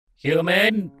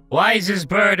Human, why is this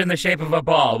bird in the shape of a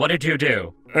ball? What did you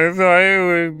do? I thought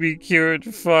it would be cured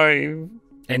 5.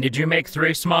 And did you make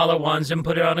 3 smaller ones and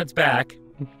put it on its back?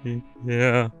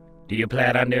 Yeah, Do you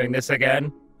plan on doing this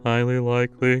again? highly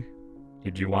likely.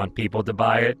 Did you want people to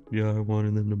buy it? Yeah, I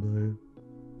wanted them to buy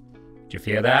it. Did you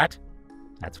feel that?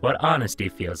 That's what honesty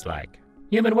feels like.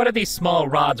 Human, what are these small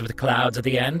rods with clouds at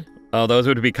the end? Oh, those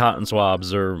would be cotton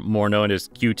swabs, or more known as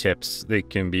Q-tips. They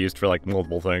can be used for, like,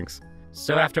 multiple things.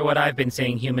 So after what I've been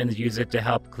seeing, humans use it to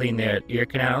help clean their ear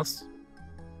canals?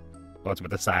 What's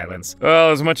with the silence?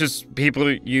 Well, as much as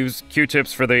people use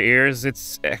Q-tips for their ears,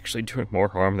 it's actually doing more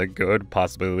harm than good,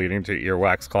 possibly leading to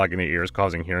earwax clogging the ears,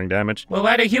 causing hearing damage. Well,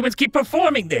 why do humans keep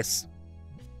performing this?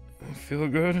 Feel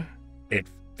good? It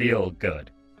feel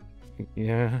good.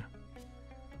 Yeah.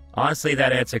 Honestly,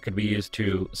 that answer could be used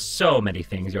to so many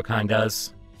things your kind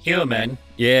does. Human,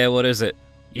 Yeah, what is it?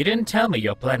 you didn't tell me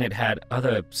your planet had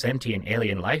other sentient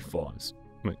alien life forms.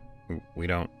 We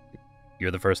don't.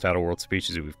 You're the first outer-world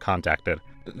species we've contacted.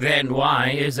 Then why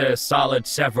is there solid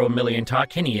several million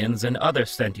Tarkinians and other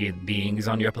sentient beings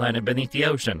on your planet beneath the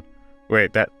ocean?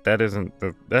 Wait, that isn't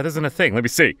a thing. Let me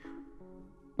see.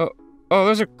 Oh,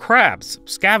 those are crabs,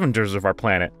 scavengers of our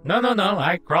planet. No,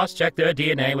 I cross-checked their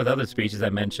DNA with other species I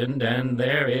mentioned, and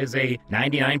there is a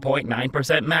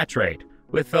 99.9% match rate,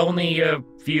 with only a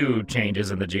few changes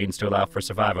in the genes to allow for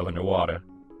survival underwater.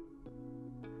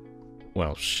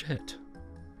 Well, shit.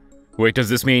 Wait, does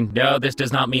this mean? No, this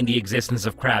does not mean the existence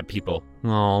of crab people.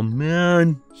 Oh,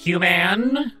 man.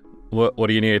 Human? What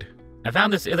do you need? I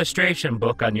found this illustration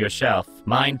book on your shelf.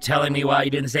 Mind telling me why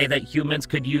you didn't say that humans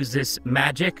could use this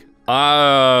magic?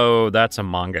 Oh, that's a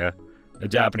manga. A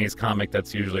Japanese comic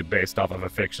that's usually based off of a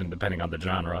fiction, depending on the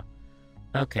genre.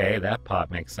 Okay, that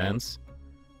part makes sense.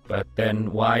 But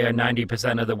then why are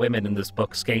 90% of the women in this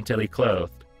book scantily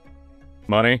clothed?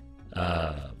 Money?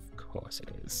 Of course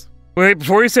it is. Wait,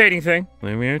 before you say anything,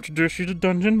 let me introduce you to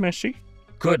Dungeon Meshi.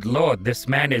 Good lord, this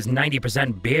man is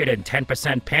 90% beard and 10%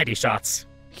 panty shots.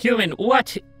 Human,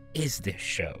 what is this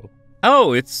show?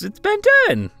 Oh, it's Ben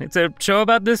 10. It's a show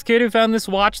about this kid who found this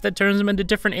watch that turns him into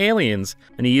different aliens,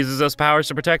 and he uses those powers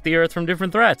to protect the Earth from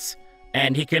different threats.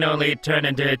 And he can only turn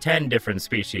into 10 different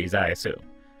species, I assume.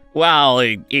 Well,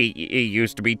 it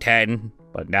used to be 10,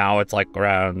 but now it's like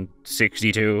around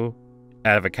 62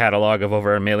 out of a catalog of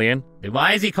over 1 million. Then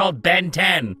why is he called Ben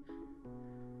 10?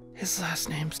 His last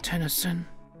name's Tennyson.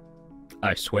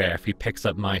 I swear, if he picks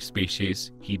up my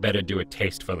species, he better do it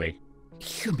tastefully.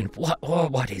 Human,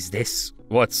 what is this?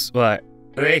 What?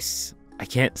 This. I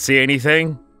can't see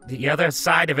anything. The other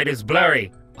side of it is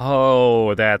blurry.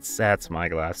 Oh, that's my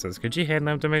glasses. Could you hand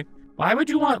them to me? Why would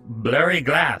you want blurry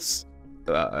glass?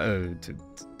 To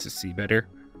see better.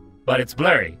 But it's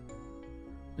blurry.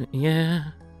 Yeah.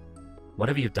 What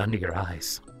have you done to your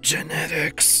eyes?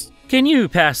 Genetics. Can you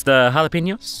pass the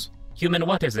jalapenos? Human,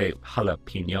 what is a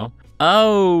jalapeno?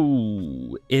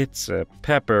 Oh, it's a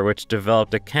pepper which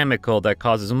developed a chemical that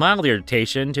causes mild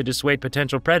irritation to dissuade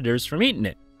potential predators from eating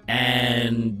it.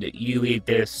 And you eat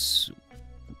this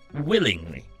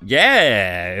willingly?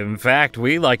 Yeah, in fact,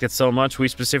 we liked it so much we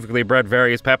specifically bred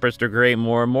various peppers to create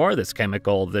more and more of this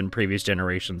chemical than previous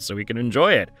generations so we can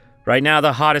enjoy it. Right now,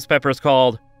 the hottest pepper is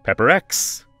called Pepper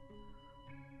X.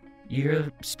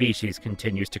 Your species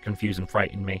continues to confuse and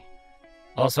frighten me.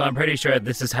 Also, I'm pretty sure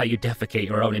this is how you defecate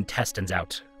your own intestines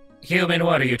out. Human,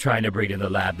 what are you trying to breed in the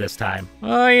lab this time?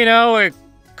 Well, a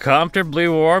comfortably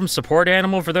warm support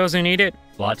animal for those who need it.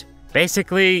 What?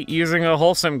 Basically, using a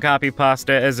wholesome copy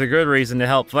pasta as a good reason to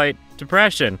help fight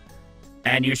depression.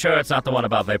 And you sure it's not the one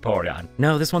about Vaporeon?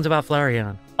 No, this one's about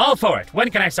Flareon. All for it! When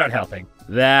can I start helping?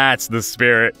 That's the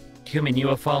spirit. Human, you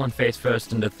have fallen face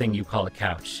first into the thing you call a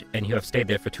couch, and you have stayed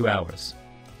there for 2 hours.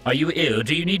 Are you ill?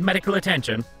 Do you need medical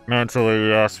attention? Mentally,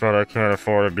 yes, but I can't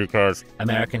afford it because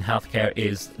American healthcare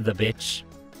is the bitch.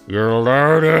 you're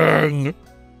learning.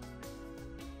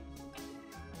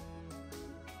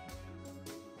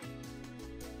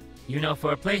 You know,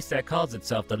 for a place that calls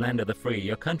itself the land of the free,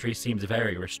 your country seems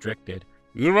very restricted.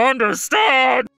 You understand?